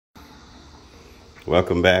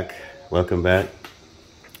Welcome back. Welcome back.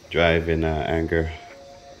 Drive in anger.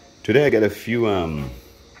 Today I got a few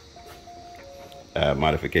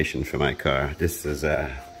modifications for my car. This is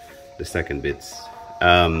the second bits.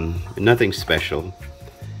 Nothing special.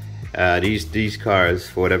 These cars,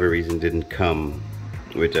 for whatever reason, didn't come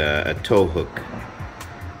with a tow hook,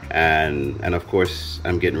 and of course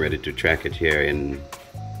I'm getting ready to track it here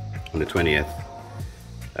on the 20th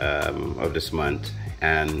of this month,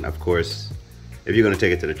 and of course, if you're going to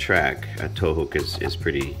take it to the track, a tow hook is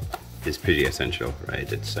pretty essential,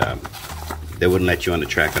 right? It's they wouldn't let you on the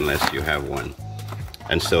track unless you have one.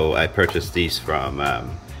 And so I purchased these from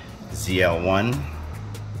ZL1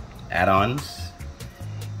 add-ons,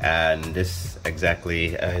 and this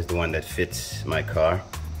exactly is the one that fits my car.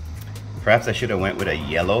 Perhaps I should have went with a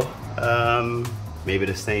yellow, maybe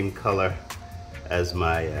the same color as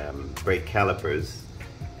my brake calipers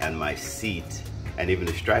and my seat, and even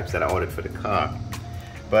the stripes that I ordered for the car.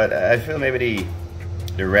 But I feel maybe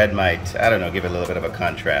the red might, I don't know, give it a little bit of a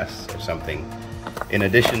contrast or something. In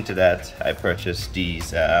addition to that, I purchased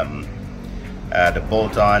these, the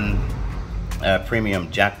bolt-on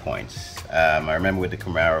premium jack points. I remember with the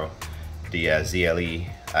Camaro, the ZLE,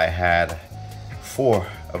 I had 4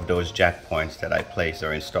 of those jack points that I placed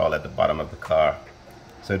or installed at the bottom of the car.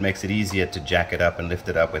 So it makes it easier to jack it up and lift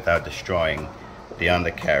it up without destroying the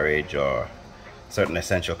undercarriage or certain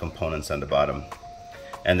essential components on the bottom.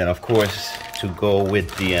 And then of course, to go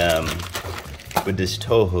with the with this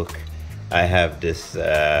tow hook, I have this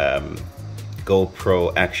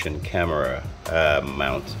GoPro action camera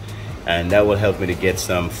mount, and that will help me to get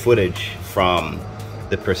some footage from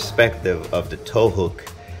the perspective of the tow hook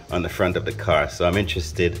on the front of the car. So I'm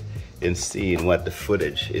interested in seeing what the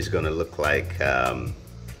footage is going to look like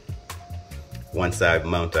once I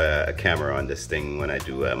mount a camera on this thing when I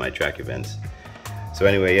do my track events. So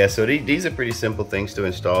anyway, yeah, so these are pretty simple things to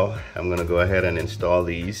install. I'm gonna go ahead and install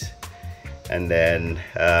these and then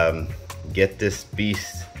get this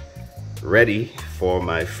beast ready for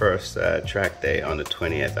my first track day on the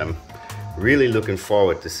 20th. I'm really looking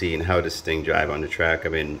forward to seeing how this thing drives on the track. I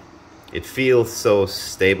mean, it feels so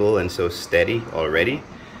stable and so steady already,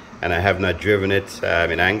 and I have not driven it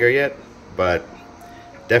in anger yet, but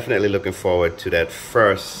definitely looking forward to that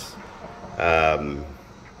first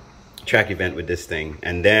track event with this thing,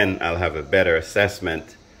 and then I'll have a better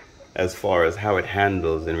assessment as far as how it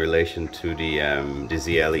handles in relation to the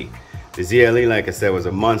ZLE. The ZLE, like I said, was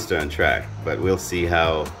a monster on track, but we'll see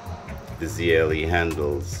how the ZLE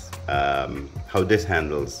handles, how this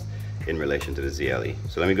handles in relation to the ZLE.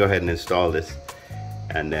 So let me go ahead and install this,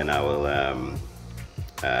 and then I will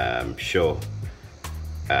show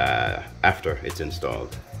after it's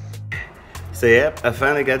installed. So yep, I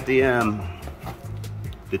finally got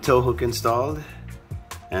the tow hook installed,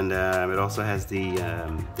 and it also has the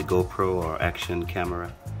GoPro or action camera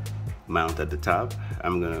mount at the top.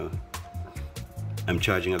 I'm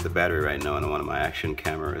charging up the battery right now on one of my action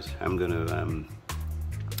cameras. I'm gonna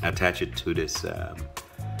attach it to this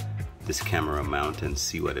this camera mount and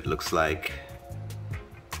see what it looks like,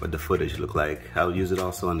 what the footage look like. I'll use it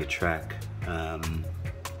also on the track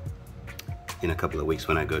in a couple of weeks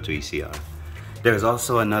when I go to ECR. There's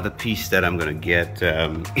also another piece that I'm gonna get.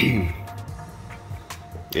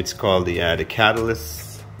 It's called the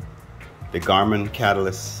catalyst, the Garmin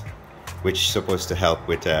catalyst, which is supposed to help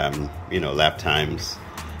with you know, lap times.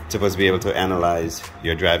 It's supposed to be able to analyze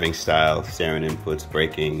your driving style, steering inputs,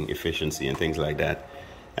 braking efficiency, and things like that,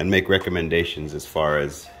 and make recommendations as far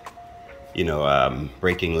as, you know,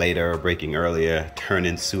 braking later, braking earlier, turn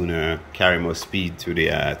in sooner, carry more speed through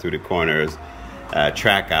the corners.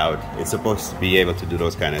 Track out. It's supposed to be able to do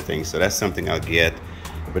those kind of things, so that's something I'll get,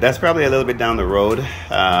 but that's probably a little bit down the road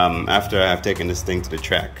after I've taken this thing to the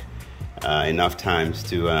track enough times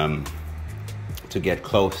to get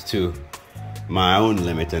close to my own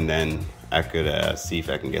limit, and then I could see if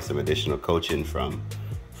I can get some additional coaching from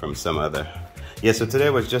some other. Yeah, so today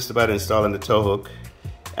was just about installing the tow hook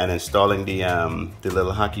and installing the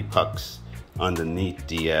little hockey pucks underneath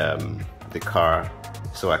the car,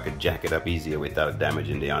 so I could jack it up easier without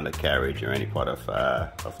damaging the undercarriage or any part of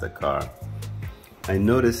the car. I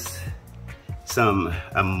noticed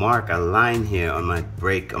a line here on my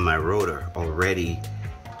brake, on my rotor already.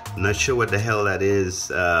 I'm not sure what the hell that is,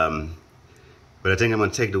 but I think I'm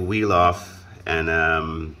gonna take the wheel off and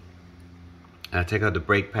I'll take out the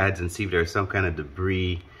brake pads and see if there's some kind of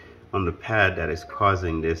debris on the pad that is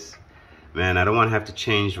causing this. Man, I don't want to have to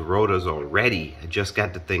change rotors already. I just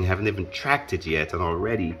got the thing, haven't even tracked it yet, and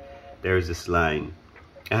already there's this line.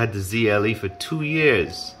 I had the ZLE for 2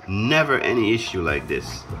 years, never any issue like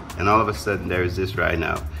this, and all of a sudden there is this right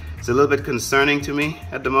now. It's a little bit concerning to me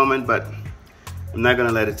at the moment, but I'm not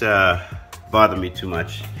gonna let it bother me too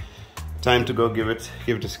much. Time to go give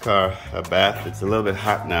this car a bath. It's a little bit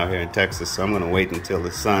hot now here in Texas, so I'm gonna wait until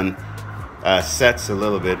the sun sets a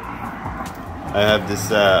little bit. I have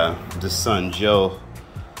this Sun Joe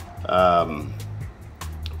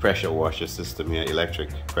pressure washer system here, electric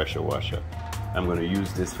pressure washer. I'm going to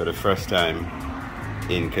use this for the first time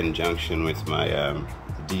in conjunction with my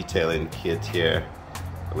detailing kit here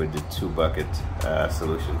with the 2-bucket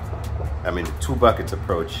solution. I mean the 2 buckets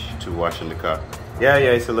approach to washing the car. Yeah,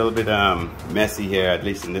 it's a little bit messy here, at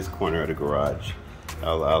least in this corner of the garage.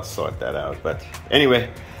 I'll sort that out. But anyway,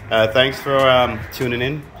 thanks for tuning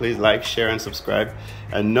in. Please like, share, and subscribe.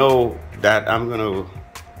 And know that I'm gonna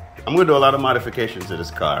do a lot of modifications to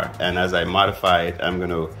this car. And as I modify it, I'm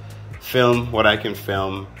gonna film what I can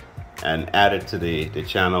film and add it to the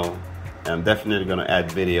channel. I'm definitely gonna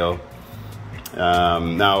add video.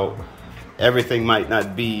 Now, everything might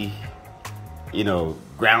not be, you know,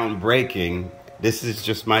 groundbreaking. This is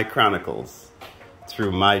just my chronicles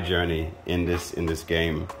through my journey in this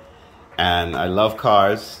game. And I love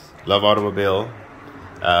cars, love automobile.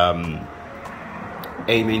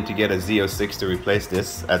 Aiming to get a Z06 to replace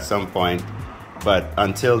this at some point, but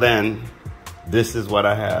until then, this is what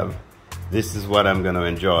I have. This is what I'm gonna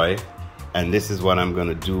enjoy, and this is what I'm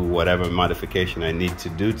gonna do, whatever modification I need to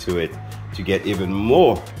do to it to get even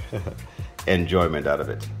more enjoyment out of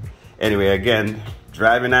it. Anyway, again,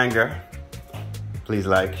 drive in anger. Please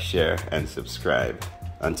like, share, and subscribe.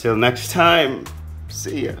 Until next time,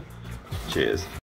 see ya. Cheers.